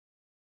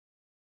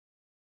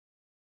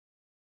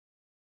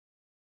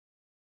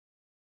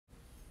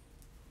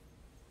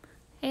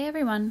Hey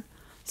everyone!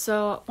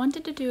 So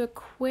wanted to do a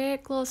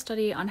quick little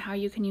study on how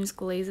you can use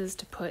glazes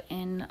to put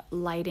in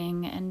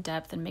lighting and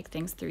depth and make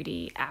things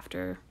 3D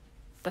after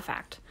the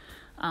fact.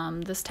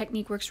 This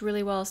technique works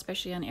really well,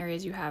 especially on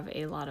areas you have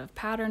a lot of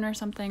pattern or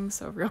something.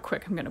 So real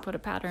quick, I'm going to put a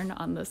pattern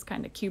on this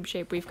kind of cube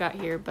shape we've got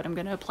here, but I'm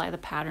going to apply the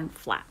pattern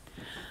flat.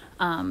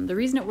 The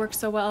reason it works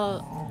so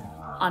well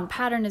on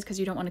pattern is because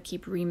you don't want to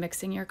keep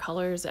remixing your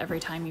colors every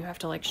time you have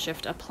to like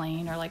shift a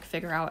plane or like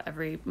figure out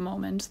every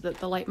moment that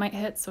the light might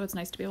hit. So it's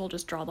nice to be able to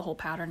just draw the whole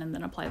pattern and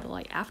then apply the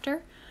light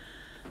after.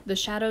 The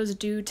shadows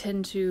do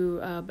tend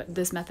to,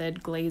 this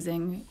method,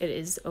 glazing, it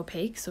is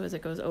opaque. So as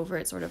it goes over,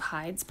 it sort of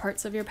hides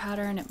parts of your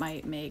pattern. It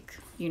might make,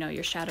 you know,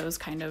 your shadows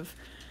kind of,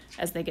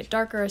 as they get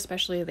darker,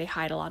 especially, they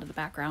hide a lot of the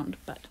background.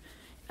 But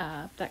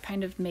that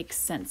kind of makes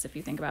sense if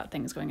you think about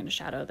things going into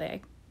shadow.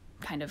 They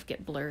kind of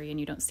get blurry and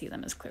you don't see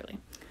them as clearly.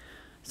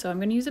 So I'm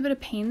going to use a bit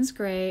of Payne's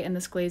Gray and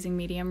this glazing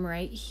medium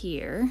right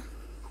here.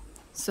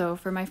 So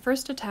for my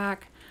first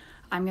attack,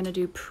 I'm going to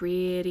do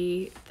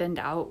pretty thinned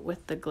out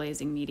with the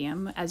glazing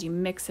medium. As you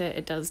mix it,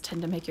 it does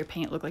tend to make your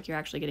paint look like you're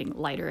actually getting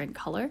lighter in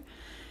color.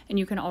 And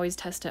you can always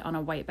test it on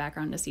a white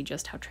background to see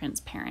just how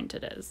transparent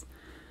it is.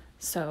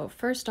 So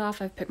first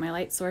off, I've picked my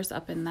light source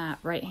up in that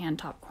right-hand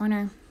top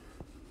corner.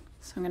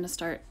 So I'm going to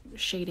start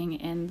shading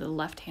in the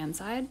left-hand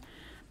side.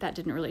 That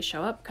didn't really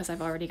show up because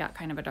I've already got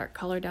kind of a dark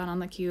color down on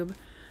the cube.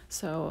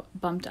 So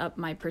bumped up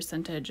my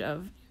percentage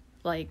of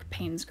like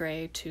Payne's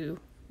Gray to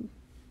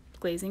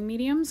glazing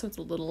medium, so it's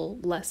a little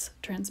less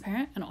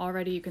transparent, and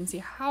already you can see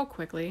how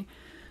quickly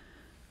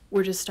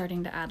we're just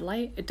starting to add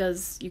light. It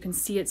does, you can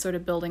see it sort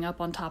of building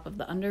up on top of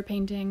the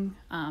underpainting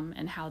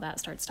and how that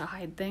starts to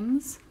hide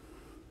things.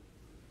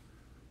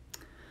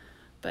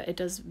 But it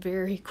does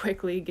very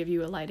quickly give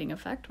you a lighting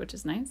effect, which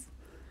is nice.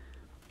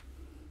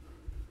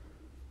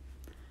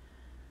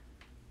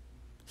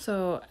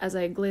 So as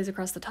I glaze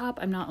across the top,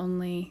 I'm not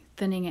only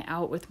thinning it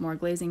out with more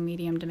glazing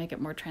medium to make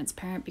it more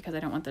transparent because I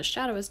don't want the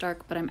shadow as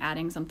dark, but I'm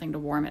adding something to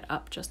warm it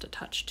up just a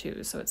touch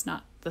too, so it's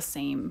not the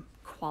same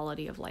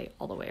quality of light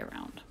all the way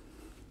around.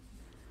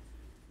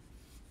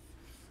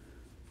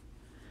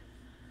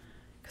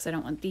 Because I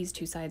don't want these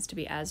two sides to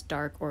be as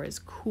dark or as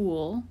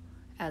cool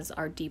as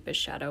our deepest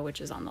shadow, which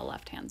is on the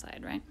left-hand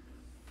side, right?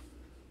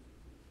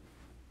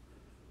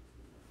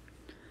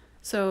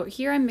 So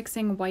here I'm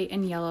mixing white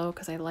and yellow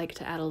because I like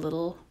to add a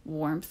little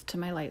warmth to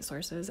my light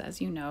sources. As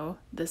you know,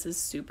 this is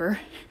super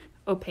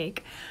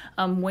opaque.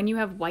 When you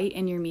have white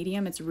in your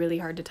medium, it's really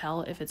hard to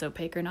tell if it's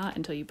opaque or not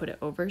until you put it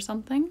over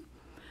something.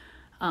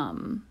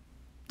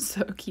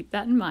 So keep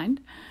that in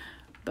mind.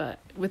 But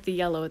with the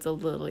yellow, it's a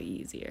little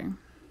easier.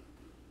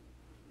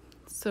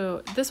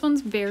 So this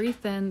one's very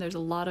thin. There's a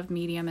lot of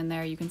medium in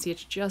there. You can see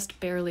it's just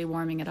barely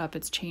warming it up.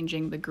 It's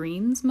changing the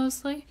greens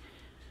mostly.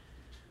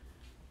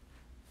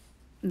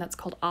 And that's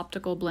called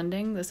optical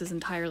blending. This is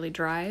entirely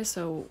dry,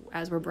 so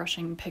as we're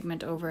brushing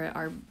pigment over it,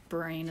 our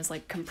brain is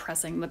like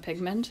compressing the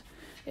pigment.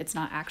 It's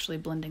not actually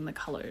blending the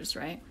colors,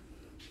 right?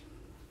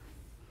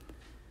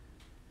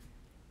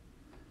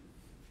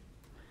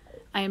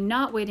 I am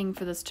not waiting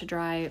for this to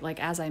dry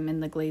like as I'm in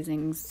the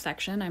glazing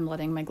section. I'm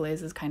letting my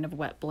glazes kind of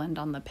wet blend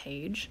on the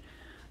page,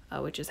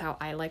 which is how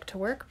I like to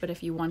work. But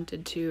if you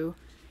wanted to,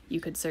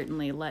 you could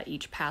certainly let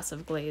each pass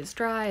of glaze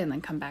dry and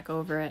then come back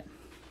over it.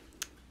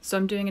 So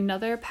I'm doing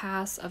another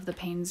pass of the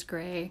Payne's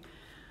Gray.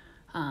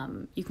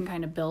 You can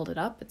kind of build it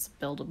up. It's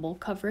buildable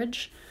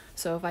coverage.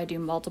 So if I do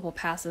multiple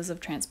passes of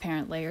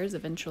transparent layers,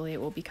 eventually it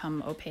will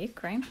become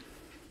opaque, right?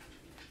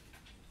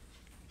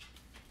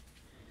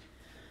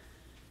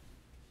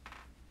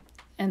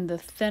 And the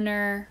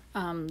thinner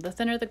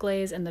the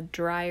glaze and the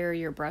drier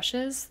your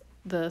brushes,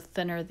 the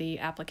thinner the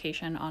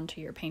application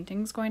onto your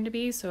painting is going to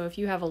be. So if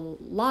you have a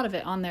lot of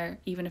it on there,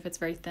 even if it's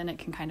very thin, it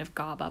can kind of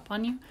gob up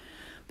on you.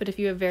 But if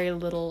you have very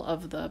little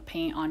of the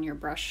paint on your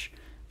brush,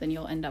 then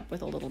you'll end up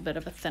with a little bit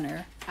of a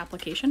thinner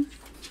application.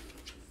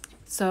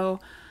 So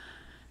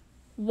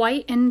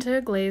white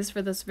into glaze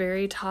for this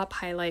very top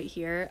highlight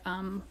here.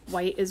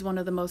 White is one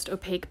of the most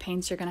opaque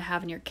paints you're going to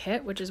have in your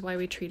kit, which is why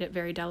we treat it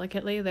very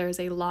delicately. There's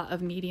a lot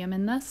of medium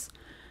in this.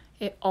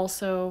 It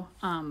also,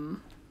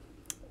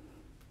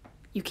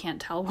 you can't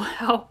tell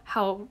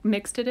how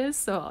mixed it is,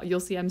 so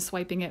you'll see I'm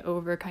swiping it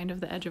over kind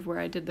of the edge of where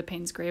I did the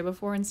Payne's Gray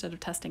before instead of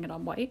testing it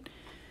on white.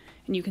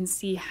 And you can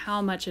see how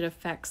much it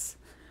affects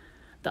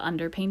the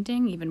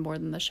underpainting even more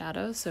than the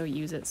shadows, so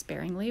use it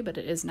sparingly, but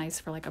it is nice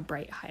for like a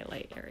bright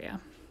highlight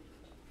area.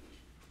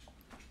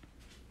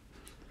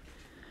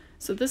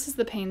 So this is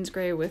the Payne's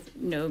Gray with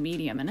no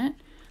medium in it.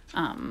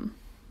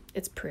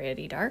 It's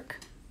pretty dark,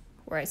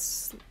 where I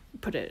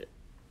put it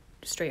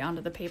straight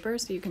onto the paper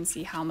so you can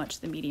see how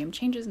much the medium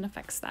changes and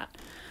affects that.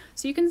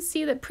 So you can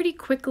see that pretty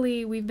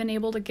quickly we've been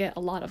able to get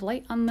a lot of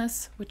light on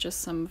this with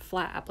just some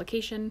flat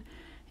application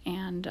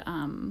and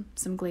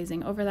some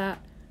glazing over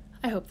that.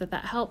 I hope that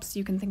that helps.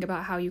 You can think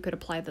about how you could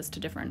apply this to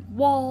different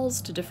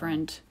walls, to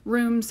different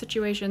room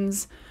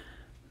situations,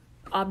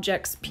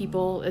 objects,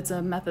 people. It's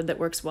a method that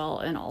works well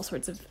in all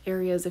sorts of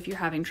areas if you're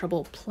having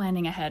trouble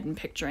planning ahead and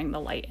picturing the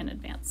light in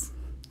advance.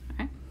 All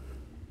right.